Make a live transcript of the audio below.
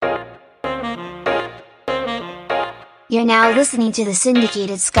You're now listening to the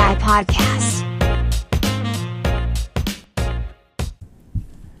Syndicated Sky Podcast.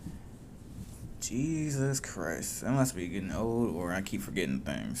 Jesus Christ. I must be getting old or I keep forgetting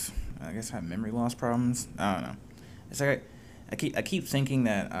things. I guess I have memory loss problems. I don't know. It's like I keep thinking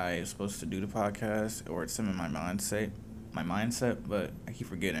that I'm supposed to do the podcast or it's in my mindset, but I keep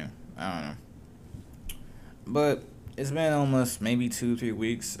forgetting. I don't know. But it's been almost maybe 2-3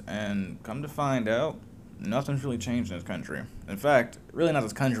 weeks, and come to find out, nothing's really changed in this country. In fact, really not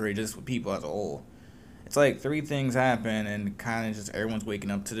this country, just with people as a whole. It's like 3 things happen, and kind of just everyone's waking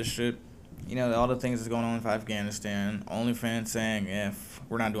up to this shit. You know, all the things that's going on with Afghanistan, OnlyFans saying if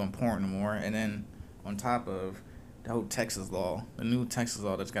we're not doing porn anymore, and then on top of the whole Texas law, the new Texas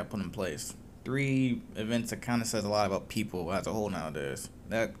law that's got put in place. 3 events that kind of says a lot about people as a whole nowadays.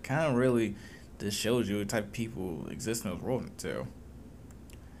 That kind of really just shows you the type of people exist in this world too.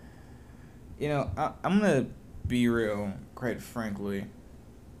 You know, I'm going to be real, quite frankly.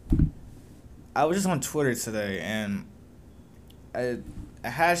 I was just on Twitter today, and a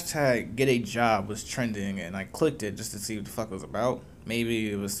hashtag get a job was trending, and I clicked it just to see what the fuck it was about.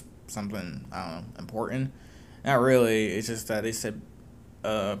 Maybe it was something, I don't know, important. Not really. It's just that they said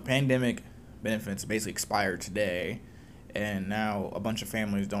pandemic benefits basically expired today, and now a bunch of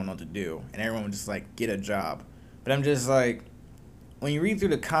families don't know what to do, and everyone was just like, get a job. But I'm just like, when you read through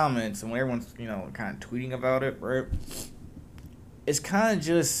the comments and when everyone's, you know, kind of tweeting about it, right, it's kind of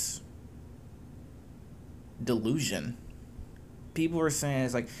just delusion. People are saying,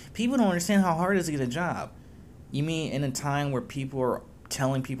 it's like, people don't understand how hard it is to get a job. You mean in a time where people are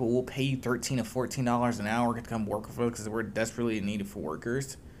telling people we'll pay you $13 to $14 an hour to come work for us because we're desperately needed for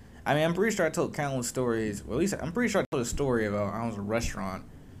workers? I mean, I'm pretty sure I told countless stories. Well, at least I'm pretty sure I told a story about I was at a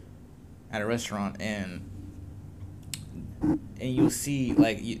restaurant, and you'll see,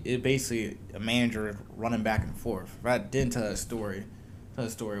 like, it basically a manager running back and forth. If I didn't tell a story,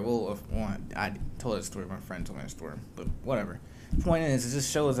 well, I told a story, my friend told me a story, but whatever. The point is, it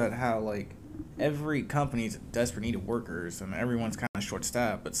just shows that how, like, every company's desperate need of workers, and everyone's kind of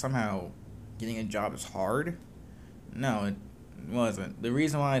short-staffed, but somehow getting a job is hard? No, it wasn't. The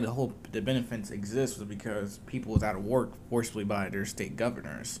reason why the benefits exist was because people was out of work forcibly by their state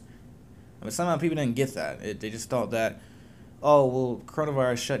governors. But somehow people didn't get that. They just thought that, oh, well,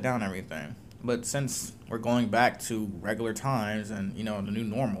 coronavirus shut down everything. But since we're going back to regular times and, you know, the new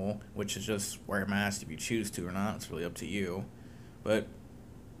normal, which is just wear a mask if you choose to or not, it's really up to you. But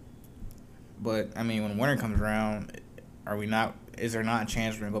I mean, when winter comes around, is there not a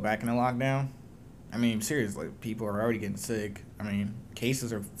chance we're going to go back into lockdown? I mean, seriously, people are already getting sick. I mean,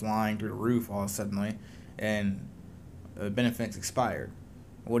 cases are flying through the roof all suddenly, and benefits expired.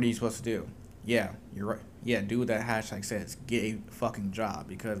 What are you supposed to do? Yeah, you're right. Yeah, do what that hashtag says. Get a fucking job,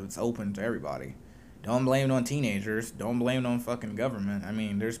 because it's open to everybody. Don't blame it on teenagers. Don't blame it on fucking government. I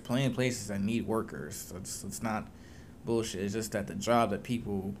mean, there's plenty of places that need workers. It's not bullshit. It's just that the job that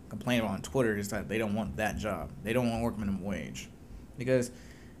people complain about on Twitter is that they don't want that job. They don't want to work minimum wage. Because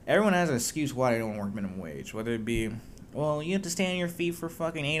everyone has an excuse why they don't work minimum wage. Whether it be, well, you have to stand on your feet for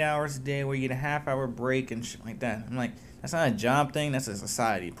fucking 8 hours a day where you get a half-hour break and shit like that. I'm like, that's not a job thing. That's a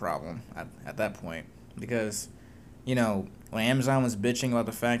society problem at that point. Because, you know, when Amazon was bitching about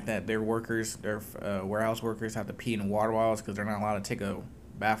the fact that their workers, their warehouse workers have to pee in water bottles because they're not allowed to take a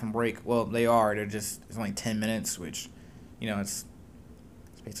bathroom break. Well, they are. It's only 10 minutes, which, you know, it's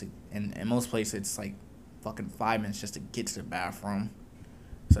basically, in most places, it's like fucking 5 minutes just to get to the bathroom.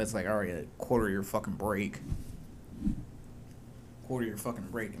 So it's like already a quarter of your fucking break.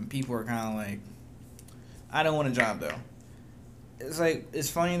 And people are kind of like, I don't want a job, though. It's like, it's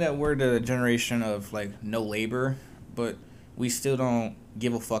funny that we're the generation of, like, no labor, but we still don't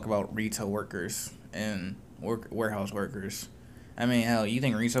give a fuck about retail workers and warehouse workers. I mean, hell, you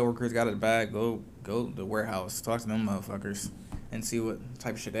think retail workers got it bad? Go to the warehouse, talk to them motherfuckers, and see what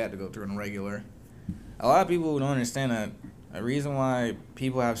type of shit they have to go through on a regular. A lot of people don't understand that a reason why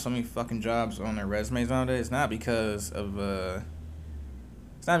people have so many fucking jobs on their resumes nowadays is not because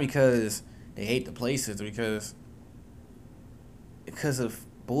they hate the places, because of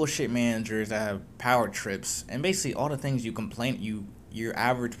bullshit managers that have power trips, and basically all the things your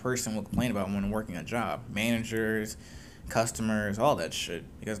average person will complain about when working a job. Managers, customers, all that shit.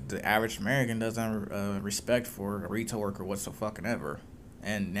 Because the average American doesn't have respect for a retail worker whatsoever.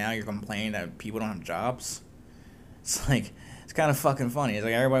 And now you're complaining that people don't have jobs? It's like, it's kind of fucking funny. It's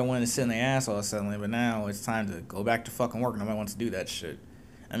like everybody wanted to sit in their ass all suddenly, but now it's time to go back to fucking work. Nobody wants to do that shit.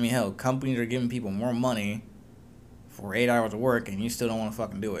 I mean, hell, companies are giving people more money for 8 hours of work, and you still don't want to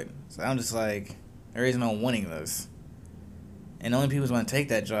fucking do it. So I'm just like, there is no winning this. And the only people who want to take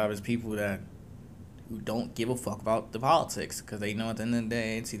that job is people that who don't give a fuck about the politics because they know at the end of the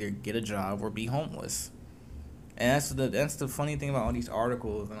day it's either get a job or be homeless. And that's the funny thing about all these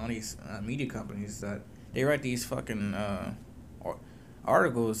articles and all these media companies that they write these fucking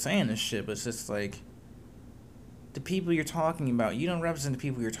articles saying this shit, but it's just like the people you're talking about. You don't represent the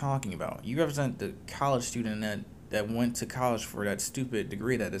people you're talking about. You represent the college student that went to college for that stupid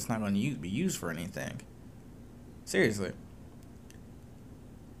degree that it's not going to be used for anything. Seriously.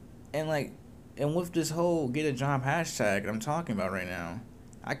 And with this whole get a job hashtag I'm talking about right now,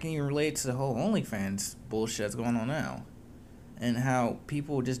 I can even relate to the whole OnlyFans bullshit that's going on now. And how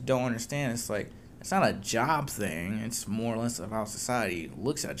people just don't understand. It's like, it's not a job thing. It's more or less of how society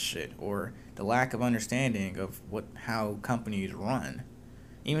looks at shit, or the lack of understanding of how companies run.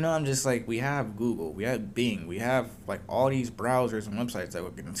 Even though I'm just like, we have Google, we have Bing, we have like all these browsers and websites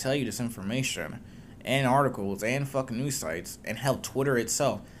that can tell you this information, and articles and fucking news sites, and hell, Twitter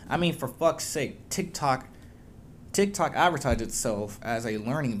itself. I mean, for fuck's sake, TikTok advertised itself as a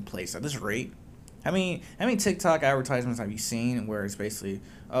learning place at this rate. How many TikTok advertisements have you seen where it's basically,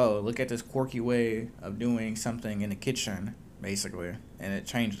 oh, look at this quirky way of doing something in the kitchen, basically, and it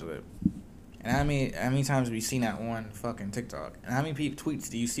changes it. And how many times have you seen that on fucking TikTok? And how many tweets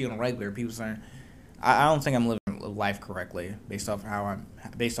do you see on a regular people saying, I don't think I'm living life correctly based off the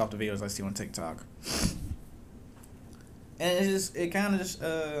videos I see on TikTok. And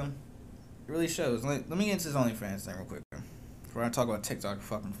it really shows. Let me get into this OnlyFans thing real quick. We're gonna talk about TikTok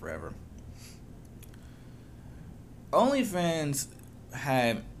fucking forever. OnlyFans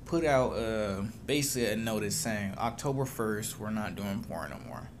had put out basically a notice saying October 1st we're not doing porn no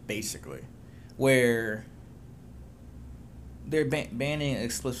more, basically, where they're banning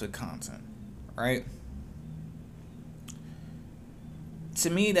explicit content, right? To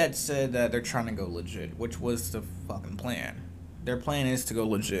me, that said that they're trying to go legit, which was the fucking plan. Their plan is to go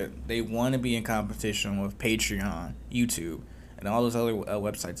legit. They want to be in competition with Patreon, YouTube, and all those other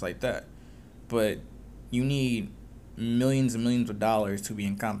websites like that. But you need millions and millions of dollars to be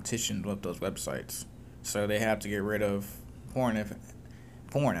in competition with those websites. So they have to get rid of porn at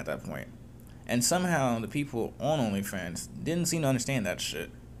that point. And somehow the people on OnlyFans didn't seem to understand that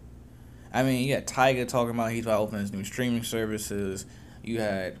shit. I mean, you had Tyga talking about he's about to open his new streaming services. You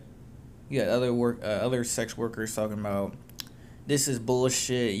had other sex workers talking about this is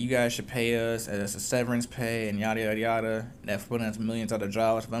bullshit. You guys should pay us as a severance pay and yada yada yada. That's putting us millions out of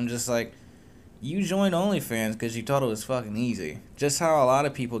jobs. But I'm just like, you joined OnlyFans because you thought it was fucking easy. Just how a lot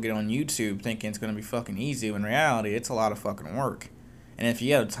of people get on YouTube thinking it's gonna be fucking easy. When in reality, it's a lot of fucking work. And if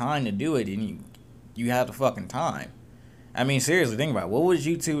you have time to do it, then you have the fucking time. I mean, seriously, think about it. What was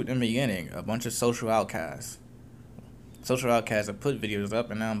YouTube in the beginning? A bunch of social outcasts. Social outcasts that put videos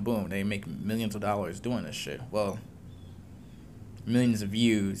up, and now boom, they make millions of dollars doing this shit. Well, millions of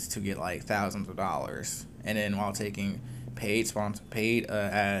views to get like thousands of dollars, and then while taking paid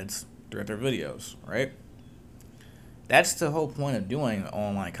ads throughout their videos, right? That's the whole point of doing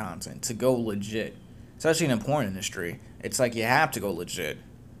online content, to go legit. Especially in the porn industry, it's like you have to go legit.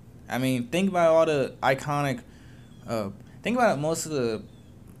 I mean, think about all the iconic, think about most of the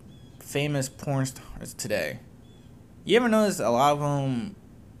famous porn stars today. You ever notice a lot of them,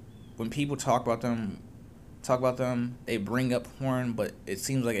 when people talk about them, they bring up porn, but it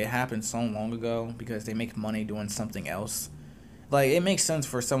seems like it happened so long ago because they make money doing something else. Like, it makes sense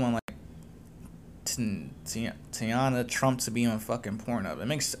for someone like Tiana Trump to be on fucking Pornhub. It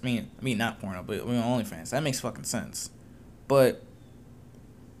makes, I mean not Pornhub, but on OnlyFans. That makes fucking sense. But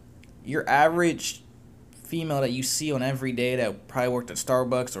your average female that you see on every day that probably worked at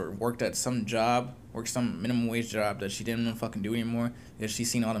Starbucks or worked at some job, worked some minimum wage job that she didn't fucking do anymore because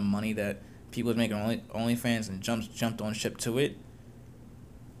she's seen all the money that people was making on OnlyFans and jumped on ship to it,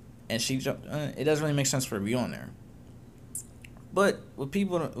 and she jumped. It doesn't really make sense for her to be on there. But what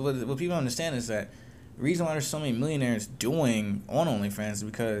people understand is that the reason why there's so many millionaires doing on OnlyFans is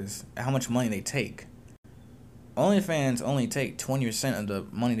because how much money they take. OnlyFans only take 20% of the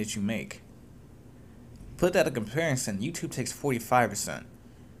money that you make. Put that in comparison, YouTube takes 45%.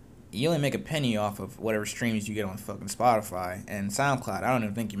 You only make a penny off of whatever streams you get on fucking Spotify and SoundCloud. I don't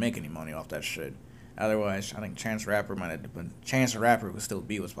even think you make any money off that shit. Otherwise, I think Chance the Rapper would still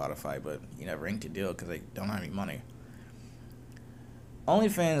be with Spotify, but he never inked a deal because they don't have any money.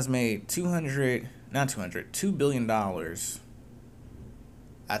 OnlyFans made $2 billion,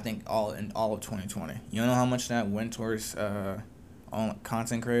 I think, all of 2020. You know how much that went towards on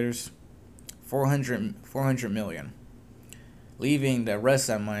content creators? 400 million. Leaving the rest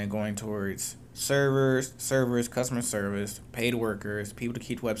of that money going towards servers, customer service, paid workers, people to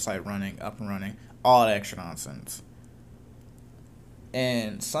keep the website up and running, all that extra nonsense.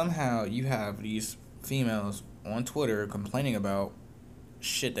 And somehow you have these females on Twitter complaining about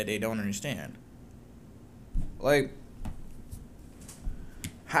shit that they don't understand. Like,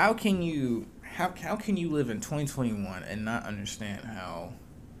 how can you live in 2021 and not understand how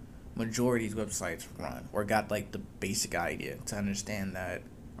majority of these websites run, or got like the basic idea to understand that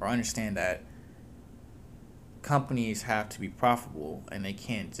companies have to be profitable and they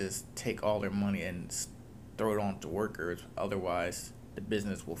can't just take all their money and throw it on to workers, otherwise the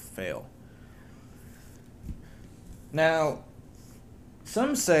business will fail. Now,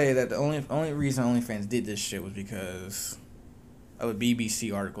 some say that the only reason OnlyFans did this shit was because of a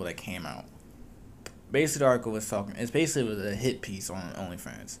BBC article that came out. Basically, the article was it was a hit piece on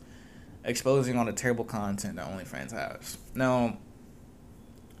OnlyFans, exposing all the terrible content that OnlyFans has. Now,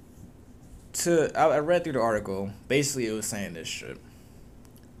 I read through the article. Basically, it was saying this shit.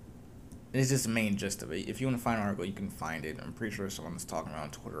 It's just the main gist of it. If you want to find an article, you can find it. I'm pretty sure someone's talking about it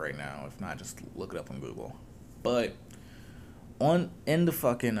on Twitter right now. If not, just look it up on Google. But in the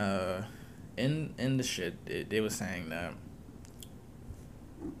fucking in the shit, they was saying that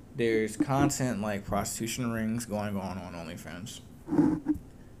there's content like prostitution rings going on OnlyFans.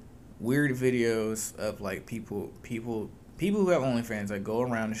 Weird videos of like people who have OnlyFans that go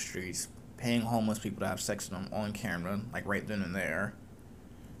around the streets paying homeless people to have sex with them on camera, like right then and there.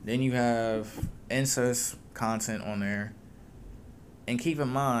 Then you have incest content on there. And keep in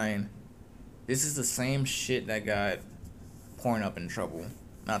mind, this is the same shit that got Pornhub in trouble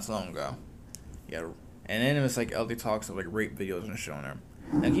not so long ago. Yeah, and then it was like other talks of like rape videos and shit on there.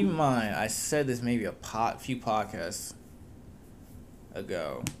 Now keep in mind, I said this maybe a few podcasts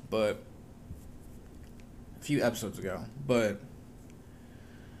ago, but a few episodes ago, but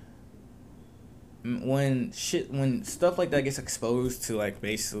when stuff like that gets exposed to like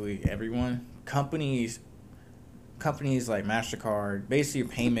basically everyone, companies like MasterCard, basically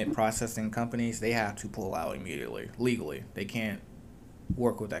payment processing companies, they have to pull out immediately, legally. They can't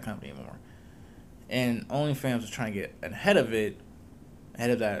work with that company anymore. And OnlyFans was trying to get ahead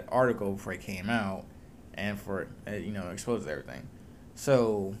of that article before it came out, and for expose everything.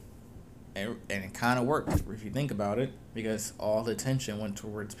 So, and it kind of worked if you think about it, because all the attention went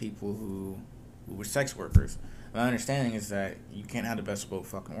towards people who were sex workers. My understanding is that you can't have the best of both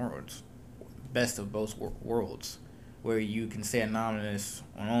fucking worlds. Best of both worlds. Where you can stay anonymous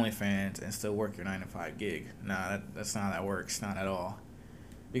on OnlyFans and still work your 9-to-5 gig. Nah, that's not how that works. Not at all.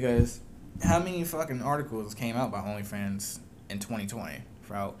 Because how many fucking articles came out about OnlyFans in 2020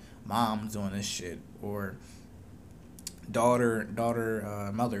 about moms doing this shit, or daughter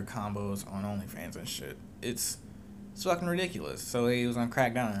mother combos on OnlyFans and shit? It's fucking ridiculous. So they was gonna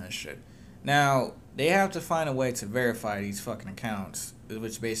crack down on this shit. Now, they have to find a way to verify these fucking accounts,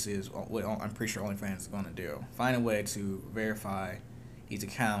 which basically is what I'm pretty sure OnlyFans is going to do. Find a way to verify these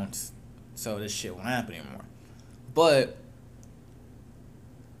accounts so this shit won't happen anymore. But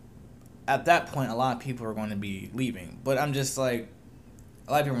at that point, a lot of people are going to be leaving. But I'm just like,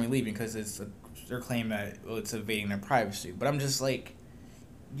 a lot of people are leaving because they're claiming that it's invading their privacy. But I'm just like,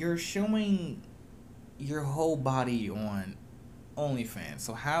 you're showing your whole body on OnlyFans,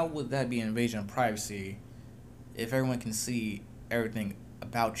 so how would that be an invasion of privacy if everyone can see everything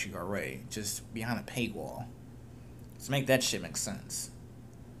about you already, just behind a paywall? So make that shit make sense.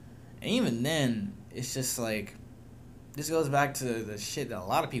 And even then, it's just like, this goes back to the shit that a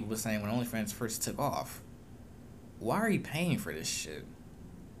lot of people were saying when OnlyFans first took off. Why are you paying for this shit?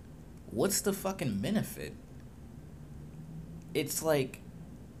 What's the fucking benefit? It's like,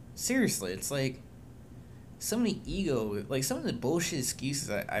 seriously, it's like, some of the bullshit excuses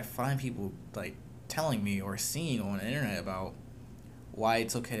I find people like telling me or seeing on the internet about why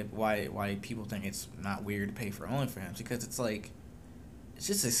it's okay, why people think it's not weird to pay for OnlyFans, because it's like, it's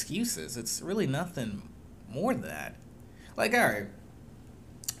just excuses. It's really nothing more than that. Like, all right,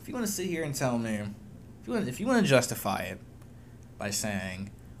 if you want to sit here and tell me, if you want to justify it by saying,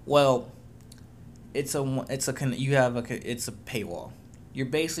 well, it's a paywall. You're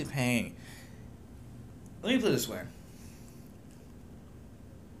basically paying. Let me put it this way.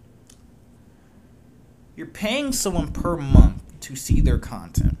 You're paying someone per month to see their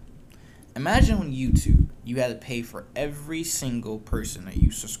content. Imagine on YouTube, you had to pay for every single person that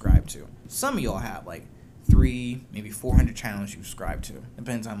you subscribe to. Some of y'all have like 300, maybe 400 channels you subscribe to.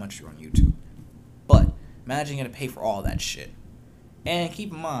 Depends how much you're on YouTube. But imagine you got to pay for all that shit. And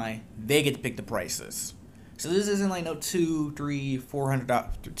keep in mind, they get to pick the prices. So this isn't like no $2, $3,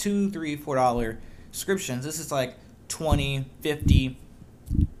 $4 subscriptions. This is like 20, 50,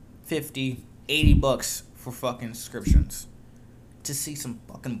 80 bucks for fucking subscriptions to see some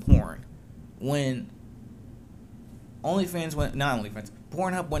fucking porn. When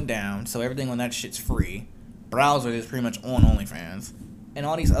Pornhub went down, so everything on that shit's free. Browser is pretty much on OnlyFans. And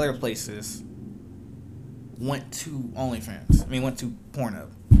all these other places went to went to Pornhub.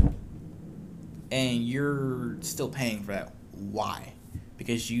 And you're still paying for that. Why?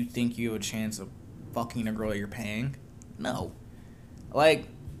 Because you think you have a chance of fucking a girl that you're paying? No. Like,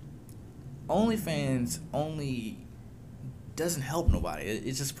 OnlyFans only doesn't help nobody.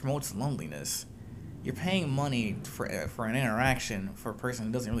 It just promotes loneliness. You're paying money for an interaction for a person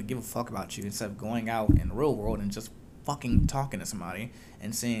who doesn't really give a fuck about you, instead of going out in the real world and just fucking talking to somebody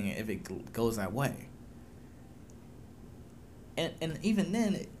and seeing if it goes that way. And even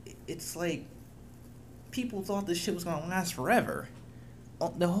then, it's like, people thought this shit was gonna last forever.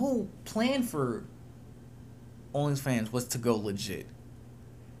 The whole plan for OnlyFans was to go legit.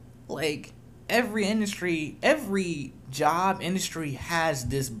 Like, every job industry has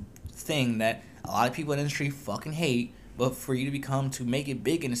this thing that a lot of people in the industry fucking hate, but for you to make it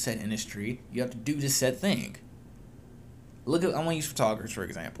big in a said industry, you have to do this said thing. I'm gonna use photographers for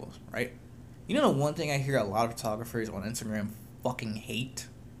examples, right? You know the one thing I hear a lot of photographers on Instagram fucking hate?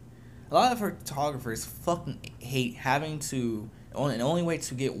 A lot of photographers fucking hate having to, the only way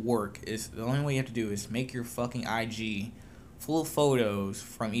to get work is, the only way you have to do is make your fucking IG full of photos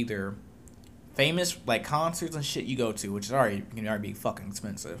from either famous, like, concerts and shit you go to, which can already be fucking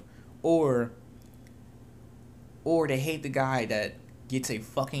expensive, or they hate the guy that gets a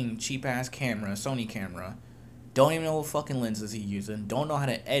fucking cheap ass camera, Sony camera, don't even know what fucking lenses he's using, don't know how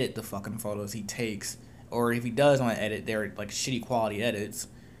to edit the fucking photos he takes, or if he does want to edit, they're like shitty quality edits,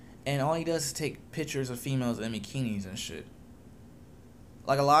 and all he does is take pictures of females in bikinis and shit.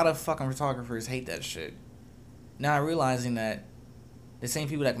 Like, a lot of fucking photographers hate that shit. Now realizing that the same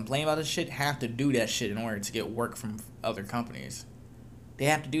people that complain about this shit have to do that shit in order to get work from other companies. They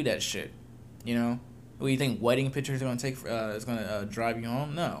have to do that shit, you know? What do you think, wedding pictures are gonna take? Is gonna drive you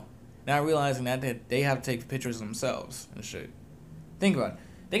home? No. Now realizing that they have to take pictures of themselves and shit. Think about it.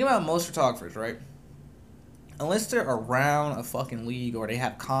 Think about most photographers, right? Unless they're around a fucking league or they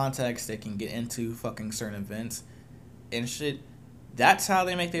have contacts that can get into fucking certain events and shit, that's how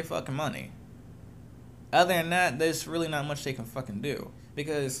they make their fucking money. Other than that, there's really not much they can fucking do,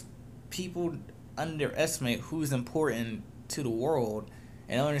 because people underestimate who's important to the world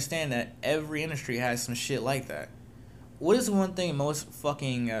and don't understand that every industry has some shit like that. What's the one thing that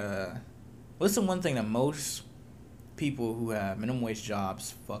most people who have minimum wage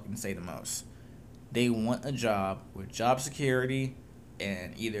jobs fucking say the most? They want a job with job security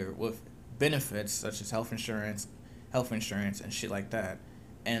and either with benefits such as health insurance and shit like that,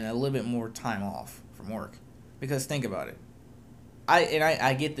 and a little bit more time off from work. Because think about it.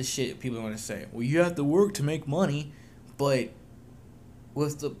 I get the shit people want to say. Well, you have to work to make money, but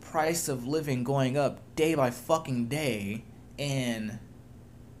with the price of living going up day by fucking day and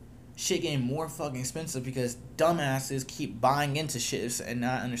shit getting more fucking expensive because dumbasses keep buying into shit and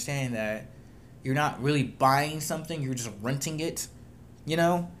not understanding that you're not really buying something, you're just renting it, you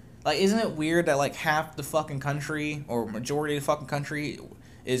know? Like, isn't it weird that, like, half the fucking country, or majority of the fucking country,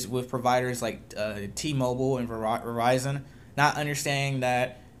 is with providers like T-Mobile and Verizon, not understanding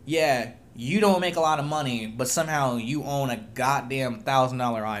that, yeah, you don't make a lot of money, but somehow you own a goddamn $1,000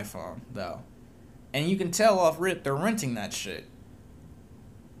 iPhone, though. And you can tell off rip they're renting that shit.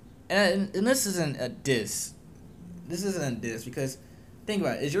 And this isn't a diss. This isn't a diss, because think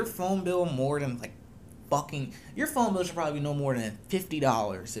about it. Is your phone bill more than, like, fucking... Your phone bill should probably be no more than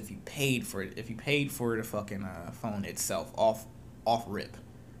 $50 if you paid for it. If you paid for the fucking phone itself off rip.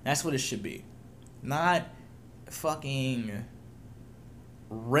 That's what it should be. Not fucking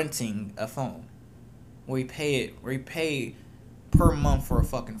renting a phone. Where you pay per month for a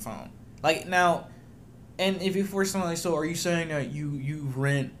fucking phone. Like, now... And if you force someone like, so are you saying that you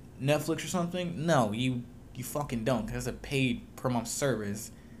rent Netflix or something? No, you fucking don't. Because it's a paid per month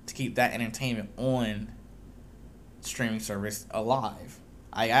service to keep that entertainment on streaming service alive.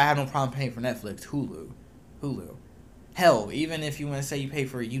 I have no problem paying for Netflix, Hulu. Hell, even if you want to say you pay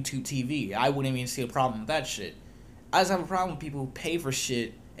for YouTube TV, I wouldn't even see a problem with that shit. I just have a problem with people who pay for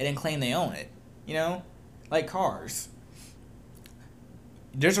shit and then claim they own it. You know? Like cars.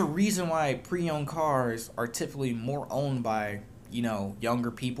 There's a reason why pre-owned cars are typically more owned by, you know, younger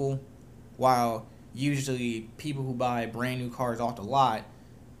people, while usually people who buy brand new cars off the lot,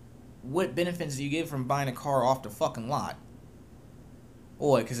 what benefits do you get from buying a car off the fucking lot?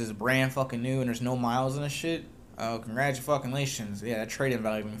 Boy, because it's brand fucking new and there's no miles in the shit? Oh, congratulations. Yeah, that trade-in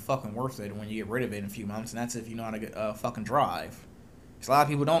value will be fucking worth it when you get rid of it in a few months, and that's if you know how to fucking drive. Because a lot of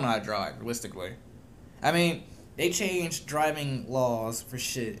people don't know how to drive, realistically. I mean... They changed driving laws for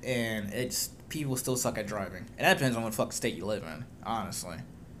shit, and it's people still suck at driving, and that depends on what fucking state you live in. Honestly,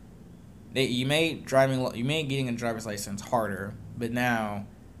 you made getting a driver's license harder, but now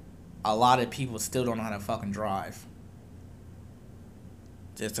a lot of people still don't know how to fucking drive.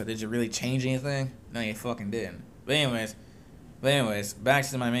 So did you really change anything? No, you fucking didn't. But anyways, back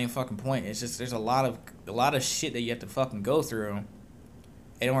to my main fucking point. It's just there's a lot of shit that you have to fucking go through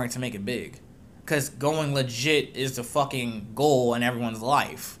in order to make it big. Cause going legit is the fucking goal in everyone's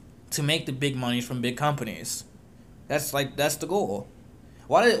life. To make the big monies from big companies. That's the goal.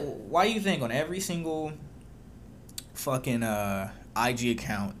 Why do you think on every single fucking IG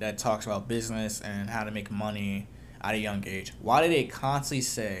account that talks about business and how to make money at a young age, why do they constantly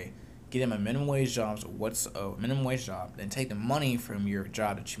say get them a minimum wage job? So what's a minimum wage job? Then take the money from your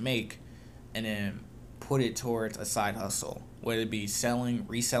job that you make and then put it towards a side hustle, whether it be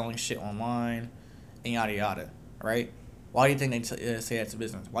reselling shit online, and yada yada, right? Why do you think they say that's a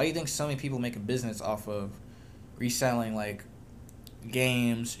business? Why do you think so many people make a business off of reselling like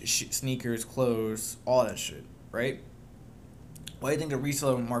games, sneakers, clothes, all that shit, right? Why do you think the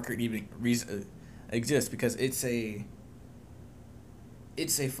reseller market even exists? Because it's a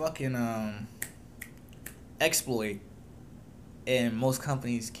fucking exploit, and most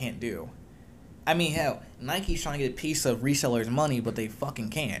companies can't do. I mean, hell, Nike's trying to get a piece of resellers' money, but they fucking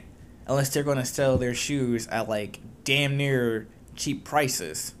can't. Unless they're going to sell their shoes at, like, damn near cheap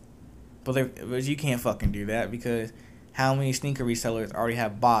prices. But you can't fucking do that because how many sneaker resellers already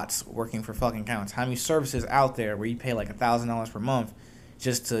have bots working for fucking accounts? How many services out there where you pay, like, $1,000 per month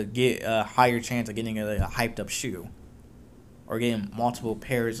just to get a higher chance of getting a hyped-up shoe? Or getting multiple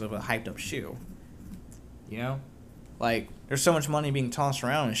pairs of a hyped-up shoe? You know? Like, there's so much money being tossed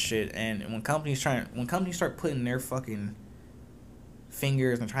around and shit, and when companies start putting their fucking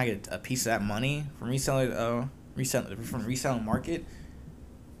fingers and trying to get a piece of that money from reselling market,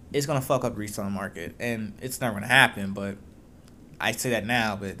 it's gonna fuck up the reselling market, and it's never gonna happen. But I say that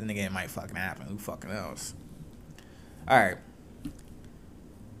now, but then again, it might fucking happen. Who fucking knows? All right.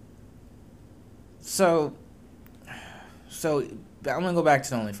 So I'm gonna go back to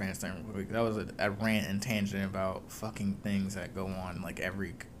the OnlyFans thing real quick. That was a rant and tangent about fucking things that go on like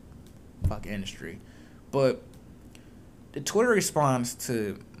every fucking industry. But the Twitter response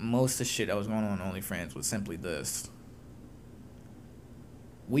to most of the shit that was going on OnlyFans was simply this: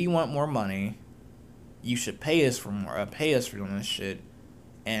 we want more money. You should pay us for more. Pay us for doing this shit.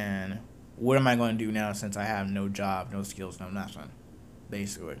 And what am I going to do now since I have no job, no skills, no nothing?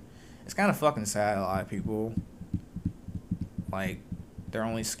 Basically, it's kind of fucking sad. A lot of people, like, their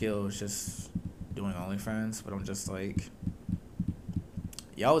only skill is just doing OnlyFans. But I'm just like,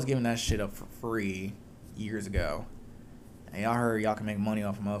 y'all was giving that shit up for free years ago. And y'all heard y'all can make money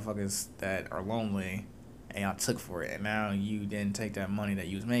off of motherfuckers that are lonely, and y'all took for it. And now you didn't take that money that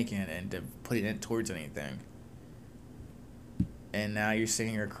you was making and put it in towards anything. And now you're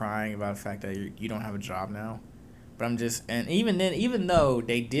sitting here crying about the fact that you don't have a job now. But I'm just, and even then, even though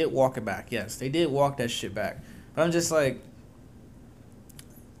they did walk it back, yes, they did walk that shit back. But I'm just like,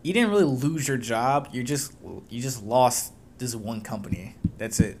 you didn't really lose your job. You just lost this one company.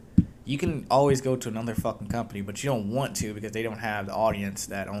 That's it. You can always go to another fucking company, but you don't want to because they don't have the audience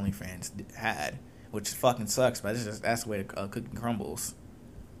that OnlyFans had, which fucking sucks. But that's the way the cookie crumbles.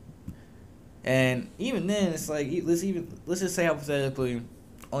 And even then, it's like let's just say hypothetically,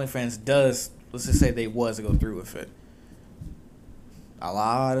 OnlyFans does. Let's just say they was to go through with it. There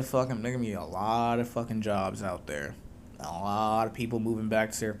gonna be a lot of fucking jobs out there. A lot of people moving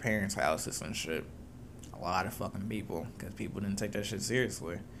back to their parents' houses and shit. A lot of fucking people because people didn't take that shit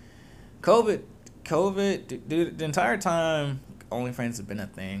seriously. COVID, dude, the entire time OnlyFans has been a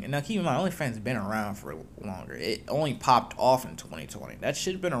thing. And now keep in mind, OnlyFans has been around for longer. It only popped off in 2020. That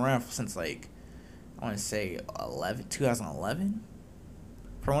shit has been around since, like, I want to say 2011?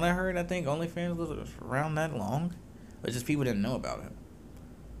 From what I heard, I think OnlyFans was around that long. But just people didn't know about it.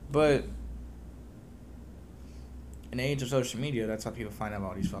 But in the age of social media, that's how people find out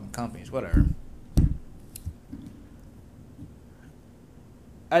about these fucking companies. Whatever.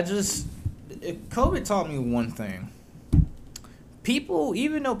 COVID taught me one thing. People,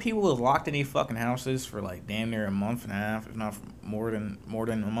 even though people was locked in these fucking houses for like damn near a month and a half, if not more than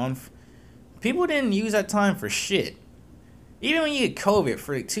a month, people didn't use that time for shit. Even when you get COVID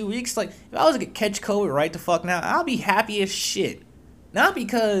for like 2 weeks, like, if I was to catch COVID right the fuck now, I'll be happy as shit. Not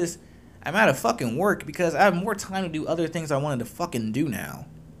because I'm out of fucking work, because I have more time to do other things I wanted to fucking do now.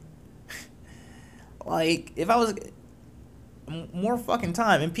 Like, if I was more fucking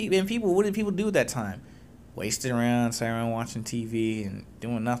time, and people, what did people do at that time? Wasting around, sitting around watching TV and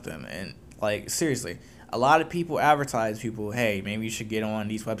doing nothing. And, like, seriously, A lot of people advertise people, hey, maybe you should get on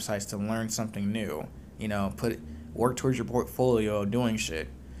these websites to learn something new. You know, work towards your portfolio of doing shit.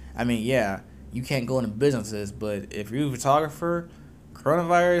 I mean, yeah, you can't go into businesses, but if you're a photographer,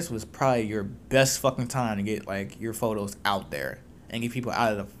 coronavirus was probably your best fucking time to get like your photos out there and get people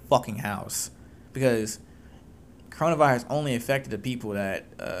out of the fucking house, because coronavirus only affected the people that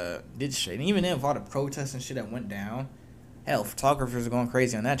did shit. And even then, with all the protests and shit that went down, hell, photographers are going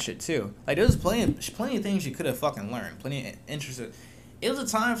crazy on that shit too. Like, there was plenty of things you could have fucking learned. Plenty of interested. It was a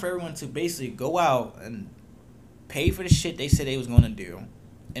time for everyone to basically go out and pay for the shit they said they was going to do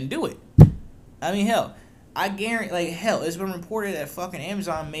and do it. I mean, hell, I guarantee, like, hell, it's been reported that fucking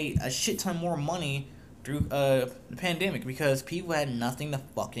Amazon made a shit ton more money through the pandemic because people had nothing to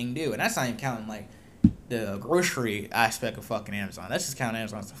fucking do. And that's not even counting, like, the grocery aspect of fucking Amazon. That's just counting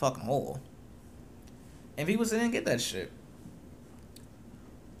Amazon as a fucking whole. And people still didn't get that shit.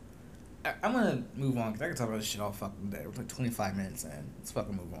 I'm gonna move on because I can talk about this shit all fucking day. We're like 25 minutes in. Let's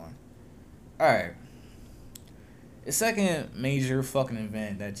fucking move on. Alright. The second major fucking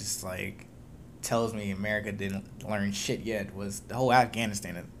event that just like tells me America didn't learn shit yet was the whole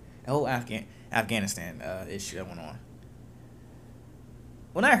Afghanistan issue that went on.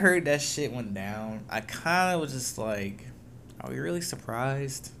 When I heard that shit went down, I kind of was just like, are we really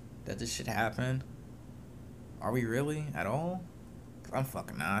surprised that this shit happened? Are we really at all? 'Cause I'm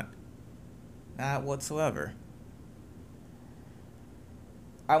fucking not. Not whatsoever.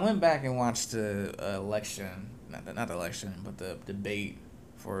 I went back and watched the election, not the election, but the debate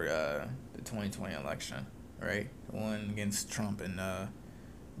for the 2020 election, right? The one against Trump and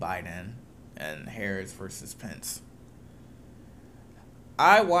Biden and Harris versus Pence.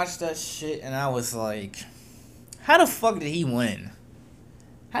 I watched that shit and I was like, how the fuck did he win?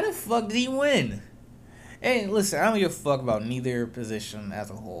 How the fuck did he win? Hey, listen, I don't give a fuck about neither position as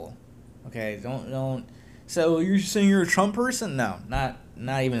a whole. Okay, don't. So you're saying you're a Trump person? No, not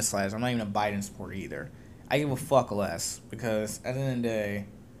even a slice. I'm not even a Biden supporter either. I give a fuck less because at the end of the day,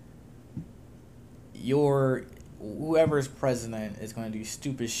 whoever's president is going to do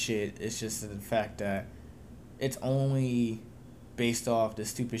stupid shit. It's just the fact that it's only based off the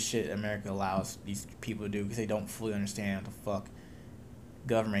stupid shit America allows these people to do because they don't fully understand what the fuck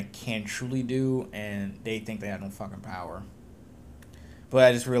government can truly do, and they think they have no fucking power. But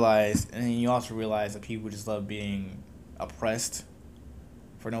I just realized, and you also realize that people just love being oppressed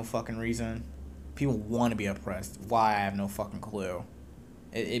for no fucking reason. People want to be oppressed. Why? I have no fucking clue.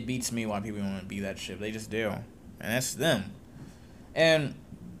 It beats me why people want to be that shit. They just do. And that's them. And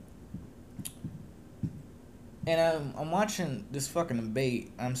I'm watching this fucking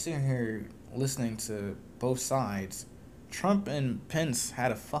debate. I'm sitting here listening to both sides. Trump and Pence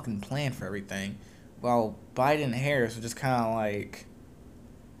had a fucking plan for everything, while Biden and Harris were just kind of like...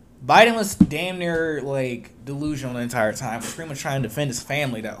 Biden was damn near, like, delusional the entire time. Was pretty much trying to defend his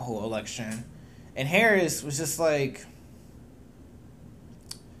family that whole election. And Harris was just like...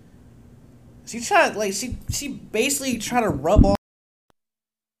 She tried, like, she basically tried to rub off...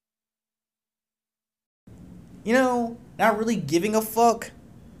 You know, not really giving a fuck.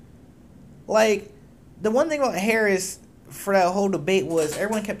 Like, the one thing about Harris for that whole debate was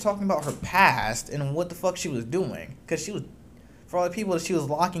everyone kept talking about her past and what the fuck she was doing. Because she was... For all the people that she was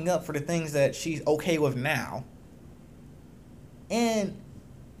locking up for the things that she's okay with now. And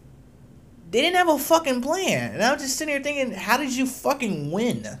they didn't have a fucking plan. And I was just sitting here thinking, how did you fucking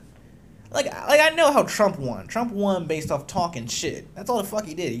win? Like I know how Trump won. Trump won based off talking shit. That's all the fuck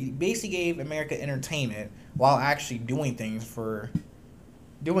he did. He basically gave America entertainment while actually doing things for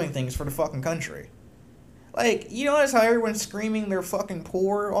the fucking country. Like, you notice how everyone's screaming they're fucking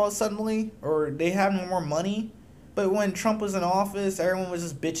poor all suddenly? Or they have no more money? But when Trump was in office, everyone was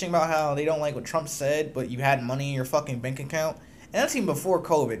just bitching about how they don't like what Trump said, but you had money in your fucking bank account. And that's even before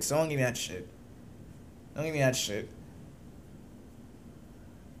COVID, so don't give me that shit. Don't give me that shit.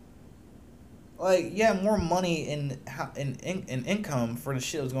 Like, yeah, more money in income for the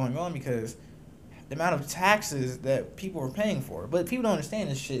shit that was going on because the amount of taxes that people were paying for. But people don't understand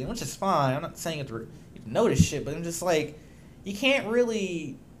this shit, which is fine. I'm not saying you have to know this shit, but I'm just like, you can't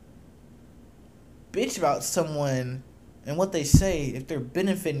really bitch about someone and what they say if they're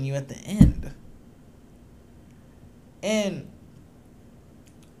benefiting you at the end. And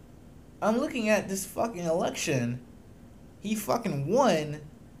I'm looking at this fucking election. He fucking won.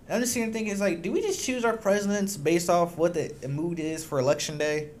 And I'm just sitting thinking, it's like, do we just choose our presidents based off what the mood is for election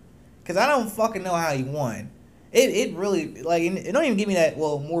day? Because I don't fucking know how he won. It really, like, it don't even give me that,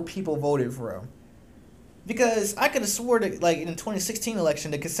 well, more people voted for him. Because I could have swore that, like, in the 2016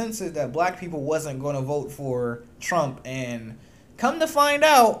 election, the consensus that black people wasn't going to vote for Trump. And come to find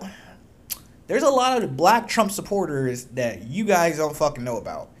out, There's a lot of black Trump supporters that you guys don't fucking know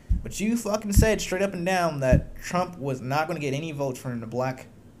about. But you fucking said straight up and down that Trump was not going to get any votes from the black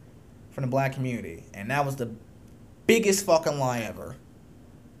community. And that was the biggest fucking lie ever.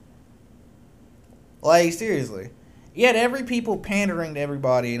 Like, seriously. You had every people pandering to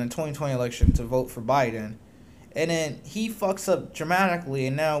everybody in the 2020 election to vote for Biden. And then he fucks up dramatically,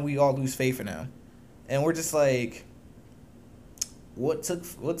 and now we all lose faith in him. And we're just like, what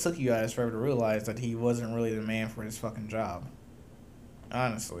took you guys forever to realize that he wasn't really the man for his fucking job?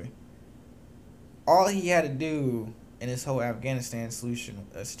 Honestly. All he had to do in this whole Afghanistan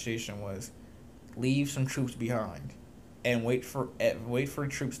situation was leave some troops behind and wait for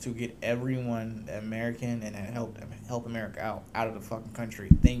troops to get everyone American and help America out of the fucking country.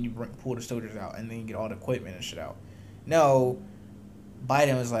 Then you pull the soldiers out, and then you get all the equipment and shit out. No,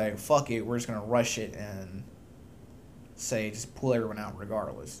 Biden was like, fuck it, we're just gonna rush it and say just pull everyone out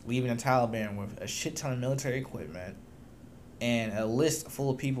regardless, leaving the Taliban with a shit ton of military equipment and a list full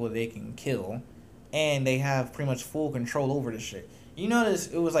of people they can kill, and they have pretty much full control over this shit. You notice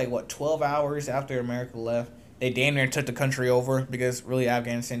it was like, what, 12 hours after America left, they damn near took the country over, because really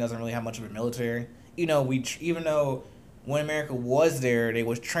Afghanistan doesn't really have much of a military. You know, even though when America was there, they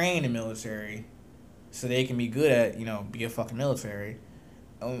was trained in military, so they can be good at, you know, be a fucking military.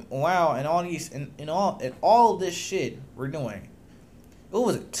 Wow, and all this shit we're doing. What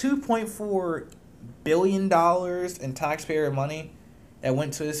was it? $2.4 billion in taxpayer money that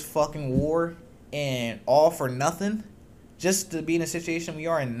went to this fucking war, and all for nothing, just to be in a situation we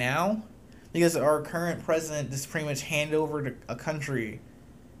are in now. Because our current president just pretty much handed over a country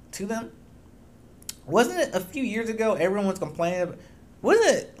to them. Wasn't it a few years ago everyone was complaining? Wasn't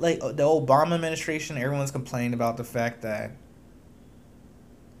it like the Obama administration? Everyone's complaining about the fact that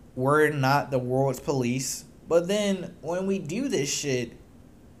we're not the world's police. But then when we do this shit,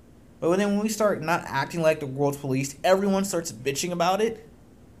 when we start not acting like the world's police, everyone starts bitching about it.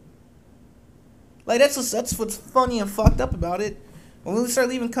 Like that's what's funny and fucked up about it. When we start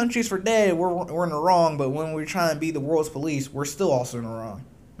leaving countries for dead, we're in the wrong, but when we're trying to be the world's police, we're still also in the wrong.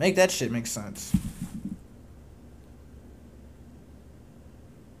 Make that shit make sense.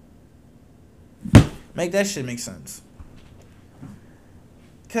 Make that shit make sense.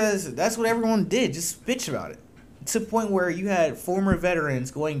 Because that's what everyone did, just bitch about it. To the point where you had former veterans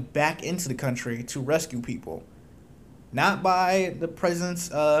going back into the country to rescue people. Not by the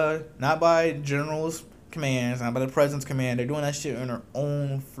president's, not by generals' commands, not by the president's command. They're doing that shit on their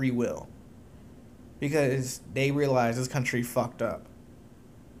own free will, because they realize this country fucked up.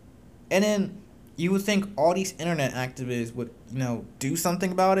 And then you would think all these internet activists would, you know, do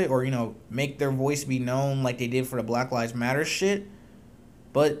something about it, or, you know, make their voice be known like they did for the Black Lives Matter shit,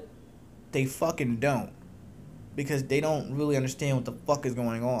 but they fucking don't, because they don't really understand what the fuck is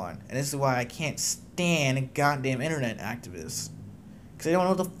going on. And this is why I can't stand goddamn internet activists, because they don't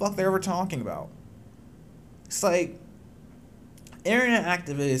know what the fuck they're ever talking about. It's like, internet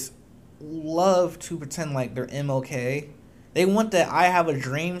activists love to pretend like they're MLK. They want that I have a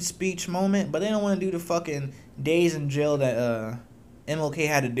dream speech moment, but they don't want to do the fucking days in jail that MLK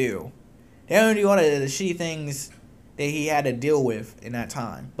had to do. They don't do all the shitty things that he had to deal with in that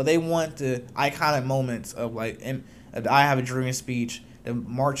time. But they want the iconic moments of like I have a dream speech, the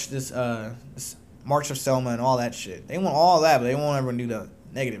March March of Selma and all that shit. They want all that, but they won't ever do the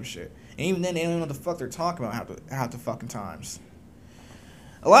negative shit. And even then, they don't even know what the fuck they're talking about half the fucking times.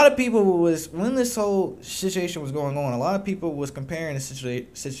 A lot of people when this whole situation was going on, a lot of people was comparing the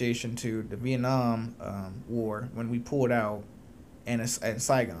situation to the Vietnam War when we pulled out and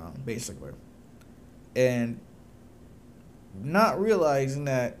Saigon, basically. And not realizing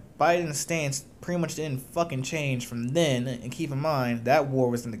that Biden's stance pretty much didn't fucking change from then. And keep in mind, that war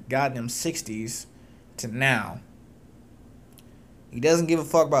was in the goddamn 60s to now. He doesn't give a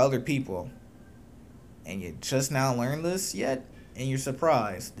fuck about other people. And you just now learned this yet? And you're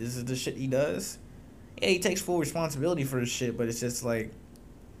surprised. This is the shit he does? Yeah, he takes full responsibility for this shit, but it's just like,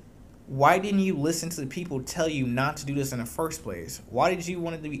 why didn't you listen to the people tell you not to do this in the first place? Why did you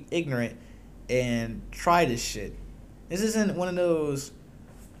want to be ignorant and try this shit? This isn't one of those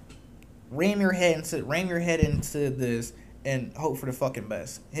ram your head into this and hope for the fucking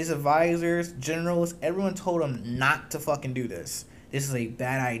best. His advisors, generals, everyone told him not to fucking do this. This is a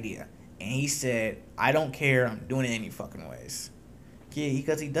bad idea. And he said, I don't care, I'm doing it any fucking ways. Yeah,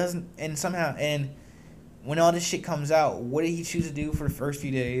 because he doesn't, and when all this shit comes out, what did he choose to do for the first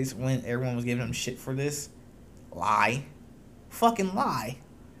few days when everyone was giving him shit for this? Lie. Fucking lie.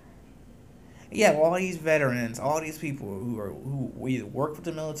 Yeah, all these veterans, all these people who either work with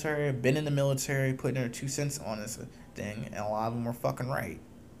the military, been in the military, putting their 2 cents on this thing, and a lot of them were fucking right.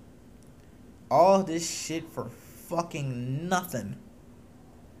 All this shit for fucking nothing.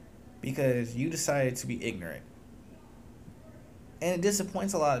 Because you decided to be ignorant. And it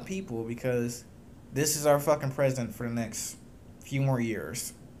disappoints a lot of people because this is our fucking president for the next few more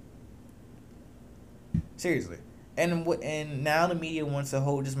years. Seriously. And now the media wants to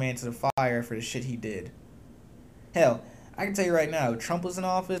hold this man to the fire for the shit he did. Hell, I can tell you right now, if Trump was in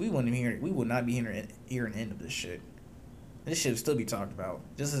office, we would not be hearing an end of this shit. This shit would still be talked about.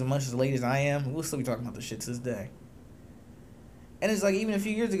 Just as much as late as I am, we'll still be talking about this shit to this day. And it's like, even a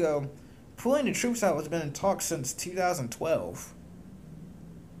few years ago, pulling the troops out has been in talk since 2012.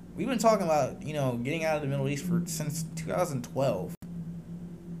 We've been talking about, getting out of the Middle East since 2012.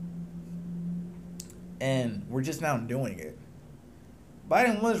 And we're just now doing it.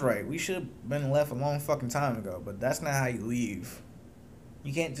 Biden was right. We should have been left a long fucking time ago. But that's not how you leave.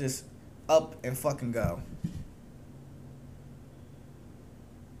 You can't just up and fucking go.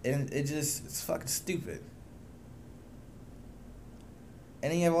 And it's fucking stupid.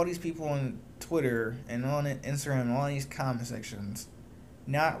 And then you have all these people on Twitter and on Instagram and all these comment sections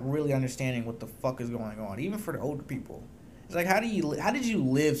not really understanding what the fuck is going on. Even for the older people. It's like, how did you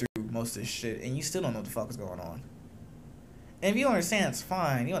live through most of this shit and you still don't know what the fuck is going on? And if you don't understand, it's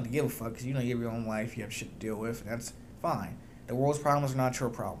fine. You don't have to give a fuck because you have your own life. You have shit to deal with. And that's fine. The world's problems are not your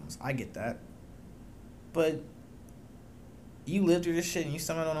problems. I get that. But you lived through this shit and you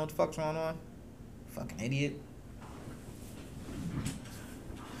still don't know what the fuck's going on? Fucking idiot.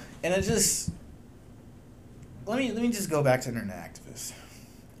 And it just... Let me just go back to internet activists.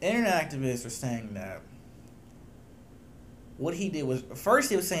 Internet activists are saying that what he did was...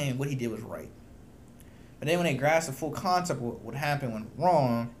 First, they were saying what he did was right. But then when they grasp the full concept of what happened went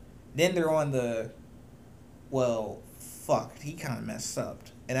wrong, then they're on the... Well, fuck, he kind of messed up.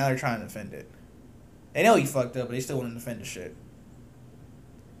 And now they're trying to defend it. They know he fucked up, but they still want to defend the shit.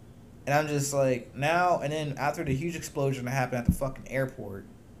 And I'm just like, now... And then after the huge explosion that happened at the fucking airport...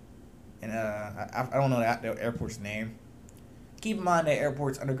 And I don't know the airport's name. Keep in mind that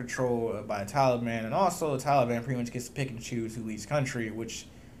airport's under control by the Taliban, and also the Taliban pretty much gets to pick and choose who leaves the country, which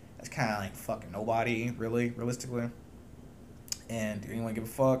is kind of like fucking nobody, really, realistically. And do anyone give a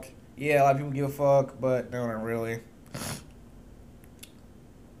fuck? Yeah, a lot of people give a fuck, but no, not really.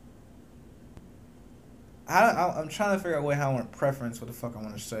 I'm trying to figure out how I want to preference what the fuck I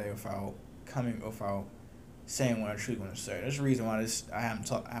want to say without saying what I truly want to say. There's a reason why I haven't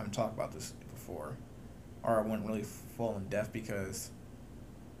talked about this before, or I wouldn't really fall in depth, because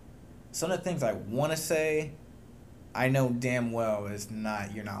some of the things I want to say, I know damn well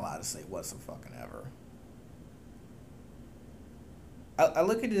you're not allowed to say whatsoever. I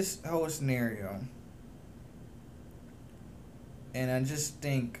look at this whole scenario, and I just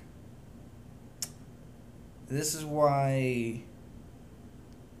think this is why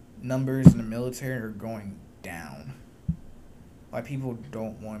numbers in the military are going down. Why people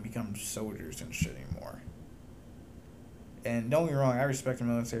don't want to become soldiers and shit anymore. And don't get me wrong, I respect the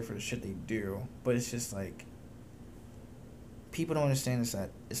military for the shit they do, but it's just like, people don't understand is that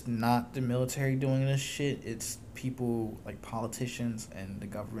it's not the military doing this shit, it's people like politicians and the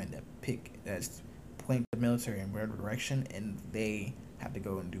government that's point the military in whatever direction, and they have to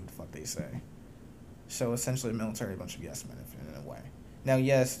go and do what the fuck they say. So essentially the military is a bunch of yes men in a way. Now,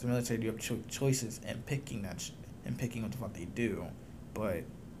 yes, the military do have choices in picking what the fuck they do, but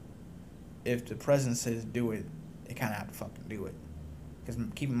if the president says do it, they kind of have to fucking do it. Because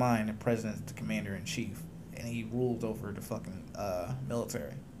keep in mind, the president's the commander-in-chief, and he rules over the fucking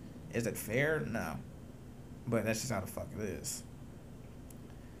military. Is it fair? No. But that's just how the fuck it is.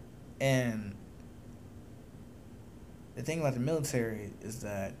 And the thing about the military is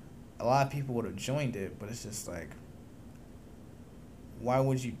that a lot of people would have joined it, but it's just like, why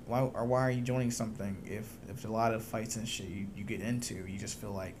are you joining something if a lot of fights and shit you get into, you just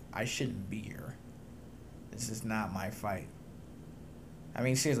feel like, I shouldn't be here. This is not my fight. I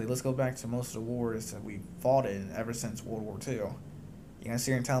mean, seriously, let's go back to most of the wars that we fought in ever since World War II. You gonna sit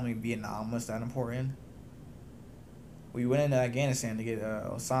here and tell me Vietnam was that important? We went into Afghanistan to get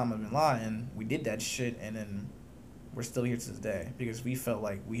Osama bin Laden. We did that shit, and then we're still here to this day because we felt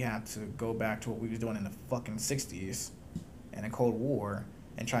like we had to go back to what we was doing in the fucking 60s. And a Cold War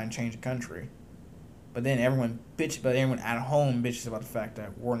and try and change the country. But then everyone at home bitches about the fact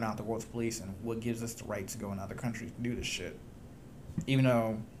that we're not the world's police and what gives us the right to go in other countries and do this shit. Even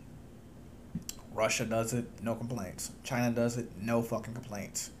though Russia does it, no complaints. China does it, no fucking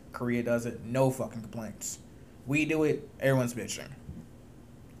complaints. Korea does it, no fucking complaints. We do it, everyone's bitching.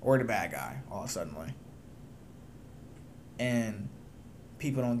 Or the bad guy, all suddenly. And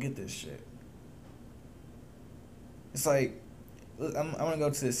people don't get this shit. It's like, I'm gonna go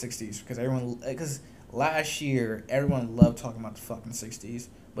to the 60s because last year everyone loved talking about the fucking 60s,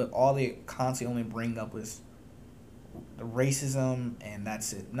 but all they constantly only bring up was the racism, and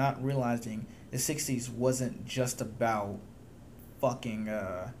that's it. Not realizing the 60s wasn't just about fucking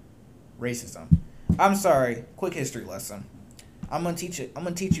racism. I'm sorry. Quick history lesson. I'm gonna teach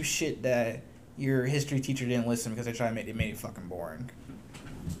you shit that your history teacher didn't listen because they made it fucking boring.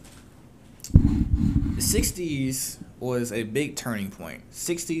 The 60s was a big turning point.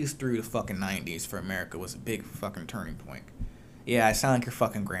 60s through the fucking 90s for America was a big fucking turning point. Yeah, I sound like your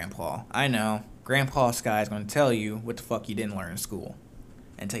fucking grandpa. I know. Grandpa Sky is going to tell you what the fuck you didn't learn in school.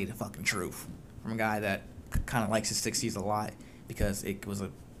 And tell you the fucking truth. From a guy that kind of likes the 60s a lot because it was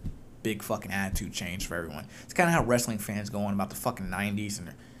a big fucking attitude change for everyone. It's kind of how wrestling fans go on about the fucking 90s and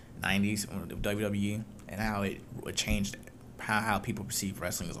the 90s with WWE and how it changed how people perceive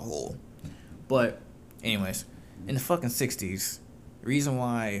wrestling as a whole. But, anyways, in the fucking 60s, the reason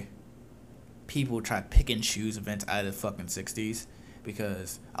why people try to pick and choose events out of the fucking 60s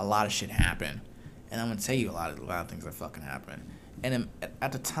because a lot of shit happened. And I'm going to tell you a lot of things that fucking happened. And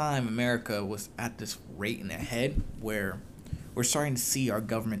at the time, America was at this rate in the head where we're starting to see our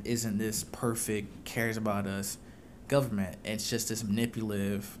government isn't this perfect, cares about us government. It's just this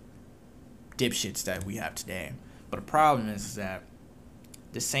manipulative dipshits that we have today. But the problem is that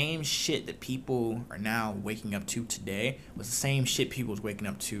the same shit that people are now waking up to today was the same shit people was waking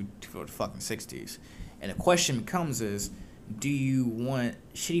up to for the fucking 60s. And the question becomes is, do you want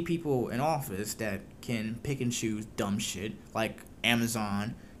shitty people in office that can pick and choose dumb shit, like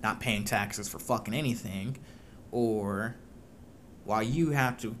Amazon not paying taxes for fucking anything, or while you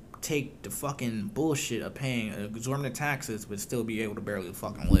have to take the fucking bullshit of paying exorbitant taxes but still be able to barely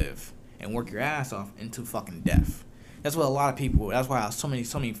fucking live and work your ass off into fucking death? That's what a lot of people, that's why so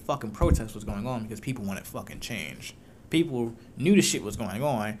many fucking protests was going on, because people wanted fucking change. People knew the shit was going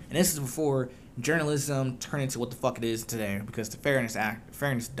on, and this is before journalism turned into what the fuck it is today, because the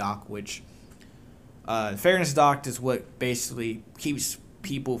Fairness Doc, which, the Fairness Doc is what basically keeps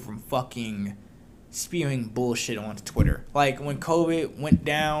people from fucking spewing bullshit onto Twitter. Like, when COVID went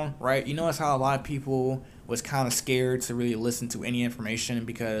down, right, you notice how a lot of people was kind of scared to really listen to any information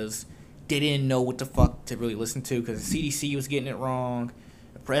because they didn't know what the fuck to really listen to, because the CDC was getting it wrong.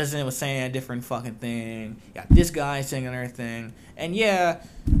 The president was saying a different fucking thing. You got this guy saying another thing. And yeah,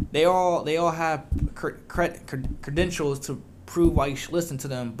 they all have credentials to prove why you should listen to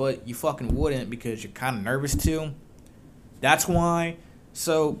them, but you fucking wouldn't because you're kind of nervous to. That's why.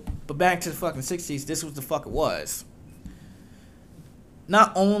 So, but back to the fucking 60s, this was the fuck it was.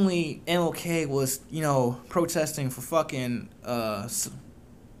 Not only MLK was, protesting for fucking,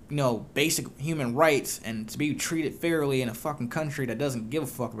 basic human rights and to be treated fairly in a fucking country that doesn't give a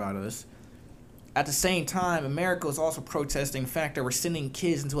fuck about us. At the same time, America was also protesting the fact that we're sending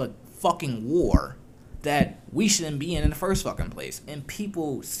kids into a fucking war that we shouldn't be in the first fucking place. And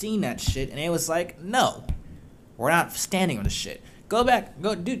people seen that shit and it was like, no, we're not standing on this shit.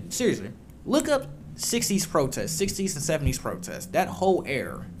 Dude, seriously, look up 60s protests, 60s and 70s protests, that whole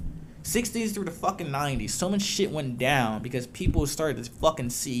era. 60s through the fucking 90s, so much shit went down because people started to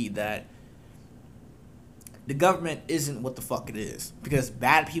fucking see that the government isn't what the fuck it is. Because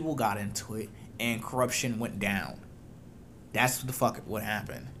bad people got into it and corruption went down. That's what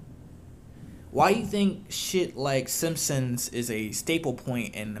happened. Why do you think shit like Simpsons is a staple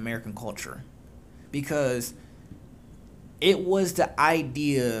point in American culture? Because it's the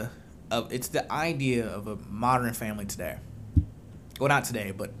idea of a modern family today. Well, not today,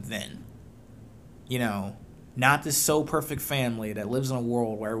 but then. Not this so perfect family that lives in a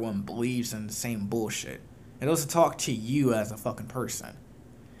world where everyone believes in the same bullshit. It doesn't talk to you as a fucking person.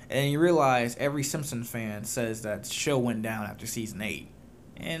 And you realize every Simpsons fan says that the show went down after season 8.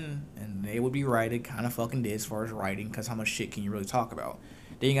 And they would be right, it kind of fucking did as far as writing, because how much shit can you really talk about?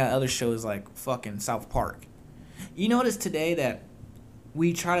 Then you got other shows like fucking South Park. You notice today that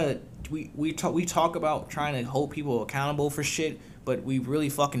we talk about trying to hold people accountable for shit, but we really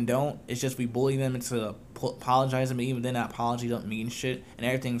fucking don't. It's just we bully them into apologizing, but even then that apology don't mean shit, and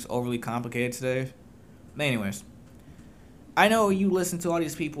everything's overly complicated today. But anyways, I know you listen to all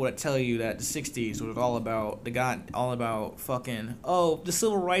these people that tell you that the 60s was all about fucking, the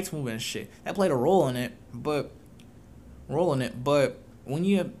civil rights movement and shit. That played a role in it, but when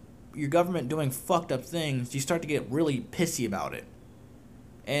you have your government doing fucked up things, you start to get really pissy about it.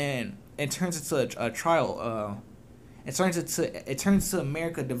 And it turns into a trial. It turns into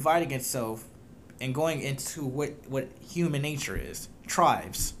America dividing itself and going into what human nature is.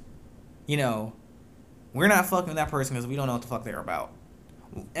 Tribes. We're not fucking with that person because we don't know what the fuck they're about.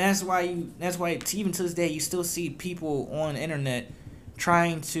 And that's why even to this day you still see people on the internet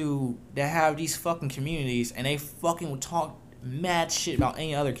trying to that have these fucking communities, and they fucking will talk mad shit about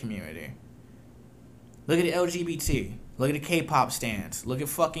any other community. Look at the LGBT. Look at the K-pop stans. Look at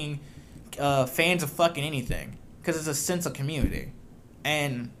fucking fans of fucking anything, because it's a sense of community,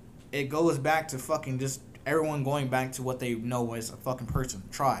 and it goes back to fucking just everyone going back to what they know as a fucking person,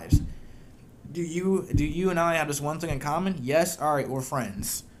 tribes. Do you and I have this one thing in common? Yes, alright, we're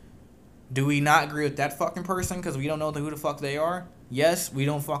friends. Do we not agree with that fucking person because we don't know who the fuck they are? Yes, we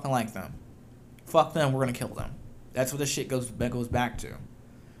don't fucking like them. Fuck them, we're gonna kill them. That's what this shit goes back to.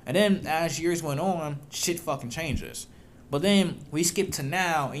 And then, as years went on, shit fucking changes. But then, we skip to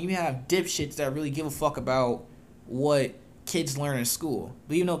now, and you have dipshits that really give a fuck about what kids learn in school.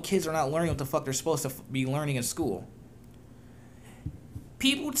 But even though kids are not learning what the fuck they're supposed to be learning in school.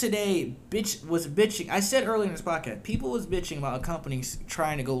 People today was bitching. I said earlier in this podcast, people was bitching about companies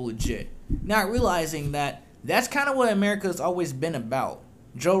trying to go legit, not realizing that that's kind of what America's always been about.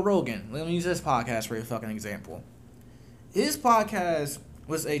 Joe Rogan, let me use this podcast for a fucking example. His podcast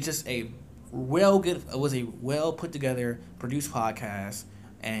was a well put together produced podcast,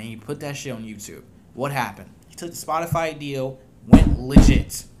 and he put that shit on YouTube. What happened? He took the Spotify deal, went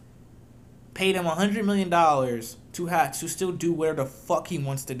legit. Paid him $100 million to still do whatever the fuck he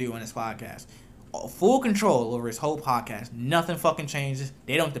wants to do on his podcast. Full control over his whole podcast. Nothing fucking changes.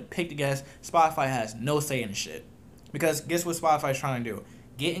 They don't have to pick the guests. Spotify has no say in the shit. Because guess what Spotify's trying to do?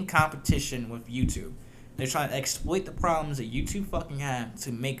 Get in competition with YouTube. They're trying to exploit the problems that YouTube fucking have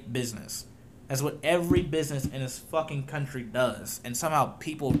to make business. That's what every business in this fucking country does. And somehow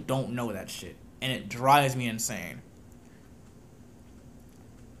people don't know that shit. And it drives me insane.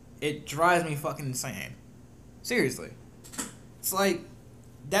 It drives me fucking insane. Seriously. It's like,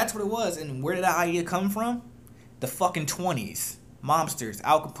 that's what it was. And where did that idea come from? The fucking 20s. Mobsters,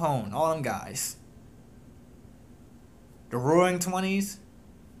 Al Capone, all them guys. The Roaring 20s.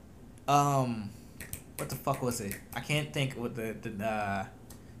 What the fuck was it? I can't think what the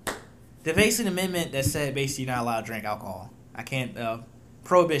basic amendment that said basically you're not allowed to drink alcohol. I can't,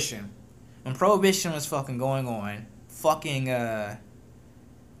 Prohibition. When Prohibition was fucking going on, fucking,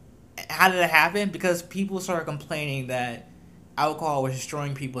 how did it happen? Because people started complaining that alcohol was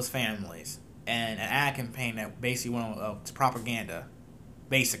destroying people's families. And an ad campaign that basically went on to propaganda.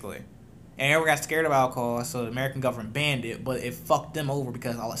 Basically. And everyone got scared of alcohol, so the American government banned it. But it fucked them over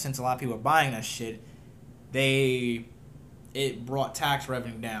because since a lot of people are buying that shit, it brought tax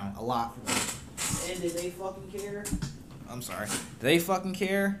revenue down a lot for them. And did they fucking care? I'm sorry. Did they fucking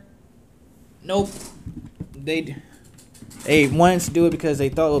care? Nope. They wanted to do it because they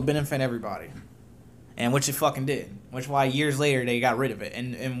thought it would benefit everybody. And which it fucking did. Which why years later they got rid of it.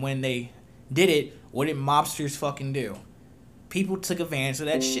 And when they did it, what did mobsters fucking do? People took advantage of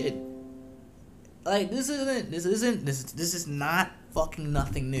that shit. Like, this is not fucking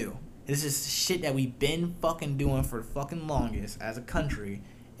nothing new. This is shit that we've been fucking doing for the fucking longest as a country,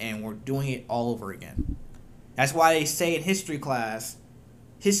 and we're doing it all over again. That's why they say in history class,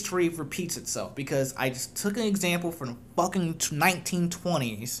 history repeats itself, because I just took an example from the fucking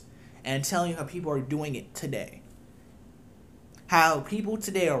 1920s and telling you how people are doing it today. How people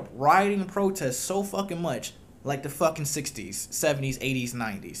today are rioting and protest so fucking much like the fucking 60s, 70s, 80s,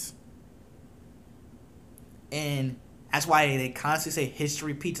 90s. And that's why they constantly say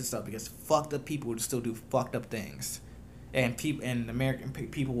history repeats itself, because fucked up people still do fucked up things. And American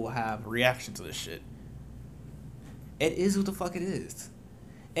people will have a reaction to this shit. It is what the fuck it is.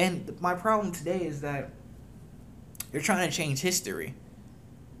 And my problem today is that you're trying to change history.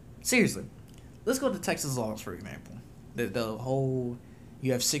 Seriously. Let's go to Texas laws, for example. The whole,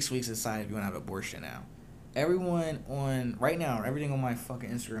 you have 6 weeks to decide if you want to have abortion now. Everything on my fucking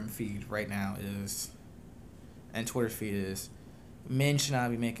Instagram feed right now is, and Twitter feed is, men should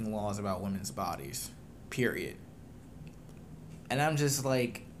not be making laws about women's bodies. Period. And I'm just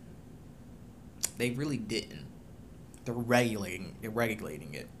like, they really didn't. They're regulating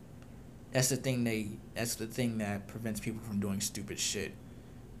it. That's the thing that prevents people from doing stupid shit.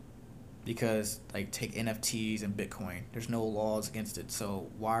 Because, like, take NFTs and Bitcoin. There's no laws against it. So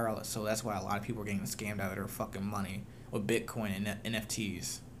that's why a lot of people are getting scammed out of their fucking money with Bitcoin and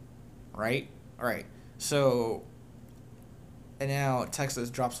NFTs. Right? Alright. So, and now Texas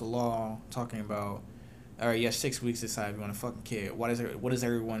drops a law talking about, alright, you have 6 weeks to decide if you want a fucking kid. What does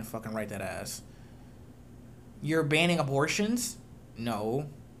everyone fucking write that as? You're banning abortions? No.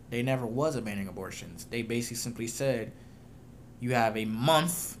 They never was banning abortions. They basically simply said, you have a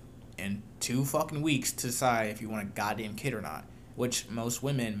month and 2 fucking weeks to decide if you want a goddamn kid or not. Which most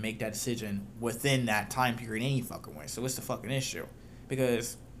women make that decision within that time period any fucking way. So what's the fucking issue?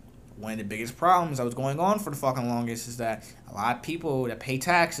 Because one of the biggest problems that was going on for the fucking longest is that a lot of people that pay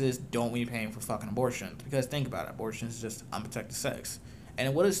taxes don't be paying for fucking abortions. Because think about it, abortion is just unprotected sex.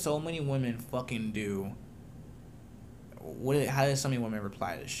 And what does so many women fucking do? How does so many women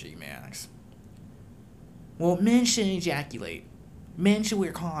reply to this shit, man? Well, men shouldn't ejaculate. Men should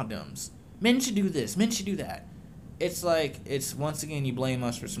wear condoms. Men should do this. Men should do that. It's like, it's once again, you blame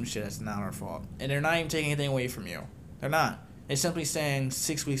us for some shit that's not our fault. And they're not even taking anything away from you. They're not. They're simply saying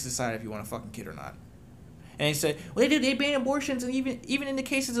 6 weeks to decide if you want a fucking kid or not. And they say, well, they ban abortions and even in the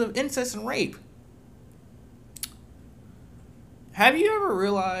cases of incest and rape. Have you ever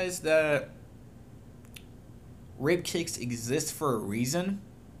realized that rape kits exist for a reason?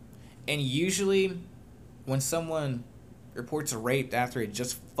 And usually, when someone reports a rape after it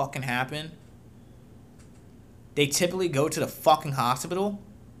just fucking happened, they typically go to the fucking hospital.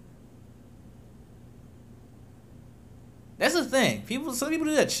 That's the thing. Some people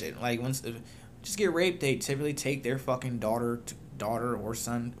do that shit. Like, when just get raped, they typically take their fucking daughter or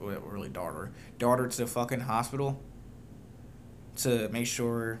son, well, really daughter to the fucking hospital to make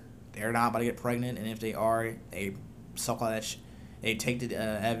sure they're not about to get pregnant, and if they are, they suck all that shit. They take the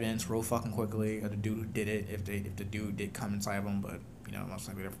evidence real fucking quickly of the dude who did it, if the dude did come inside of them, but, you know, most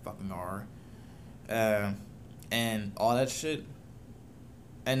likely they fucking are. And all that shit.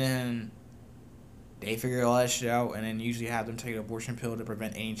 And then they figure all that shit out, and then usually have them take an abortion pill to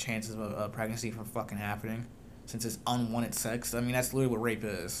prevent any chances of a pregnancy from fucking happening, since it's unwanted sex. I mean, that's literally what rape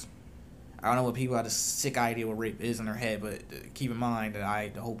is. I don't know what people have a sick idea what rape is in their head, but keep in mind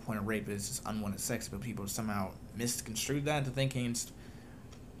that the whole point of rape is just unwanted sex, but people somehow misconstrued that into thinking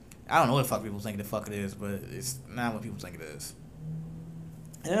I don't know what the fuck people think the fuck it is, but it's not what people think it is.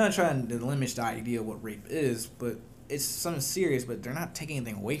 And they're not trying to limit the idea of what rape is, but it's something serious, but they're not taking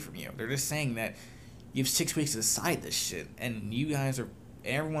anything away from you. They're just saying that you have 6 weeks to decide this shit, and you guys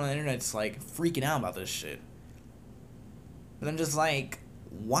everyone on the internet's like freaking out about this shit. But I'm just like,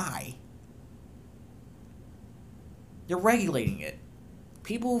 why? You're regulating it.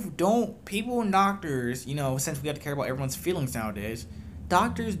 People and doctors, you know, since we have to care about everyone's feelings nowadays,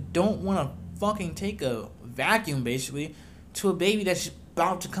 doctors don't want to fucking take a vacuum, basically, to a baby that's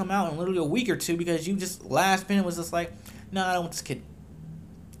about to come out in literally a week or two because you just last minute was just like, no, I don't want this kid.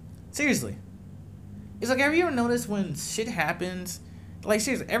 Seriously. It's like, have you ever noticed when shit happens, like,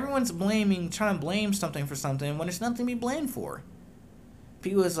 seriously, everyone's trying to blame something for something when there's nothing to be blamed for.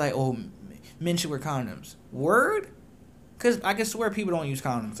 People is like, oh, men should wear condoms. Word? Because I can swear people don't use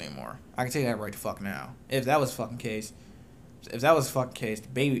condoms anymore. I can tell you that right the fuck now. If that was the fucking case,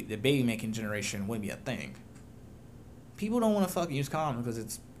 the baby making generation wouldn't be a thing. People don't want to fucking use condoms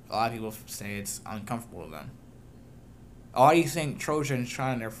because a lot of people say it's uncomfortable to them. All you think Trojans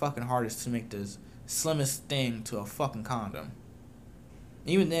trying their fucking hardest to make the slimmest thing to a fucking condom.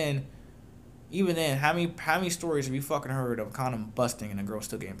 Even then, how many stories have you fucking heard of a condom busting and a girl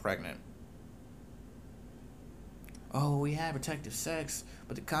still getting pregnant? Oh, we had protective sex,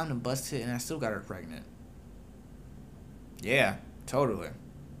 but the condom busted and I still got her pregnant. Yeah, totally.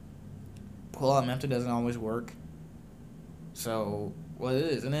 Pull-out method doesn't always work. So, what it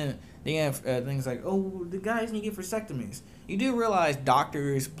is. And then they have things like, oh, the guys need to get vasectomies. You do realize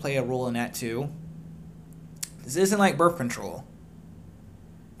doctors play a role in that too. This isn't like birth control.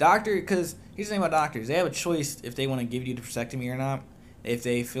 Because here's the thing about doctors. They have a choice if they want to give you the vasectomy or not. If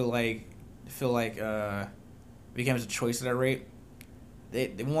they feel like it becomes a choice at that rate. They're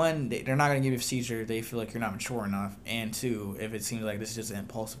not going to give you a procedure if they feel like you're not mature enough. And 2, if it seems like this is just an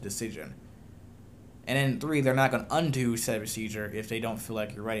impulsive decision. And then 3, they're not going to undo said procedure if they don't feel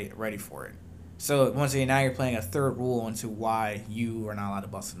like you're ready for it. So once again, now you're playing a third rule into why you are not allowed to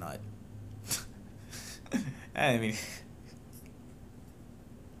bust a nut. I mean,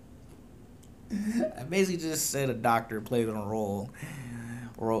 I basically just said a doctor plays a role.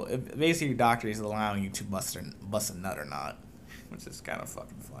 Basically, your doctor is allowing you to bust a nut or not, which is kind of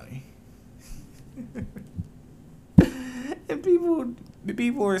fucking funny. And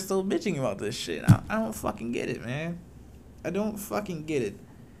people are still bitching about this shit. I don't fucking get it, man. I don't fucking get it.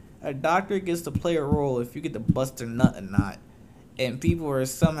 A doctor gets to play a role if you get to bust a nut or not, and people are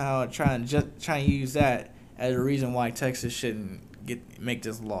somehow trying to use that as a reason why Texas shouldn't make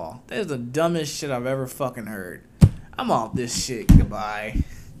this law. That is the dumbest shit I've ever fucking heard. I'm off this shit. Goodbye.